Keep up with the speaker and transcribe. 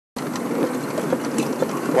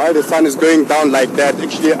while the sun is going down like that,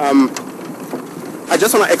 actually, I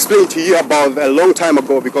just want to explain to you about a long time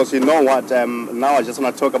ago, because you know what, now I just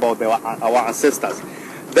want to talk about our ancestors.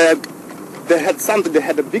 They had something, they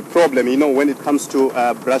had a big problem, you know, when it comes to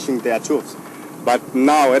brushing their teeth. But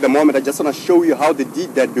now, at the moment, I just want to show you how they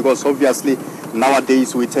did that, because obviously,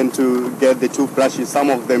 nowadays, we tend to get the toothbrushes. Some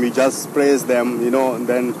of them, you just press them, you know, and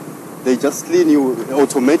then they just clean you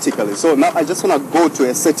automatically. So now I just want to go to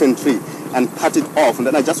a certain tree and cut it off. And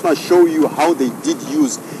then I just want to show you how they did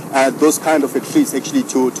use those kind of trees actually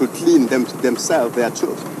to clean themselves, their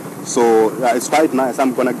tooth. So it's quite nice.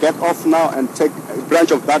 I'm going to get off now and take a branch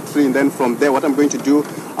of that tree. And then from there, what I'm going to do,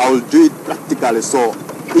 I will do it practically. So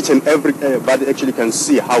each and everybody actually can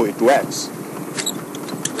see how it works.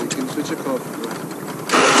 You can switch it off.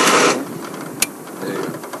 There you go.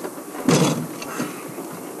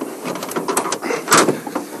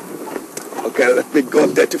 Okay, let me go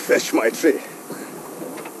there to fetch my tree.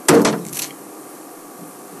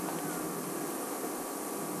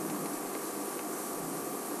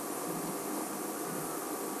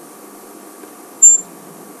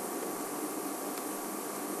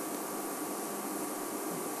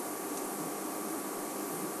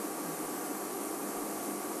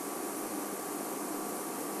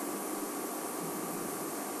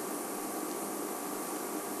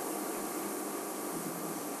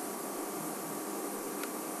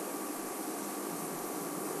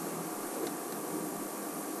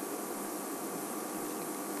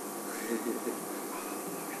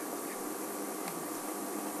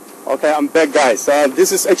 Okay, I'm back, guys.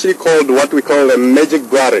 This is actually called what we call a Magic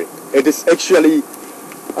Guarri. It is actually,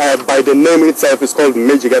 by the name itself, it's called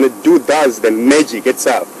magic, and it does the magic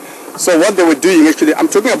itself. So what they were doing, actually, I'm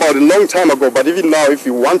talking about a long time ago, but even now, if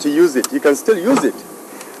you want to use it, you can still use it.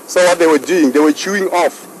 So what they were doing, they were chewing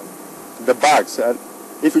off the bugs. And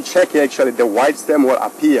if you check here, actually, the white stem will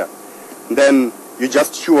appear. Then you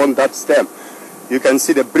just chew on that stem. You can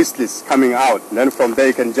see the bristles coming out. And then from there,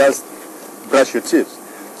 you can just brush your teeth.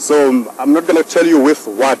 So I'm not going to tell you with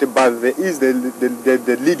what, but there is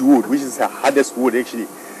the lead wood, which is the hardest wood actually,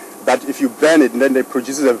 that if you burn it, then it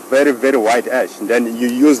produces a very, very white ash. And then you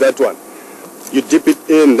use that one. You dip it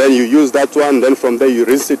in, then you use that one, then from there you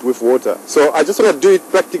rinse it with water. So I just want to do it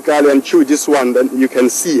practically and chew this one, then you can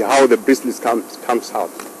see how the bristles comes out.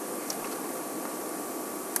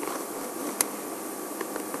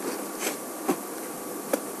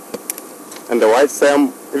 And the white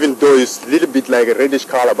stem, even though it's a little bit like a reddish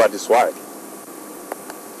color, but it's white.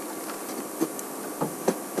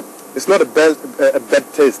 It's not a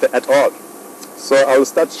bad taste at all. So I will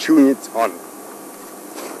start chewing it on.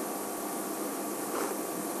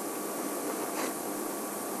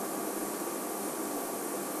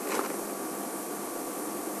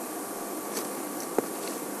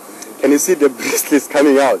 Can you see the bristles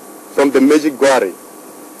coming out from the Magic Guarri?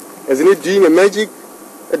 Isn't it doing a magic?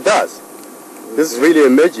 It does. This is really a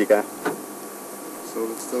magic, huh? So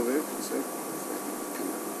it's still there, you say?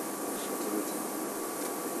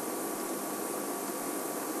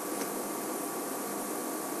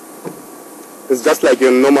 It's just like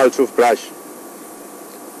your normal toothbrush.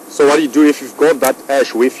 So what you do if you've got that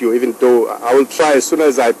ash with you, even though I will try as soon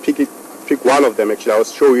as I pick one of them, actually, I'll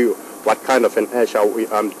show you what kind of an ash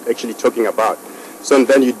I'm actually talking about. So and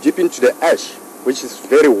then you dip into the ash, which is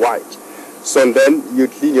very white. So and then you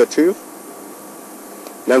clean your tooth.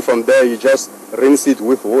 Then from there you just rinse it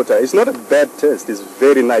with water. It's not a bad taste. It's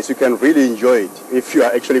very nice. You can really enjoy it. If you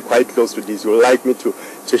are actually quite close to this, you'll like me to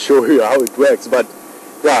show you how it works. But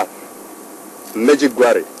yeah, Magic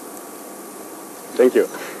Guarri. Thank you.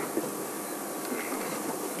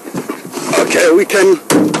 Okay,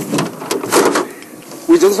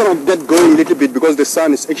 we just want to get going a little bit because the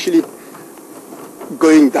sun is actually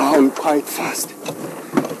going down quite fast.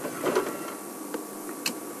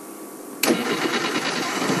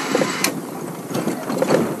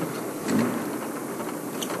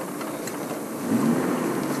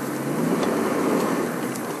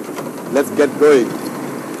 Let's get going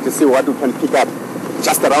to see what we can pick up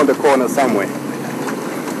just around the corner somewhere.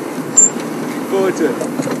 Forward to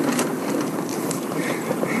it.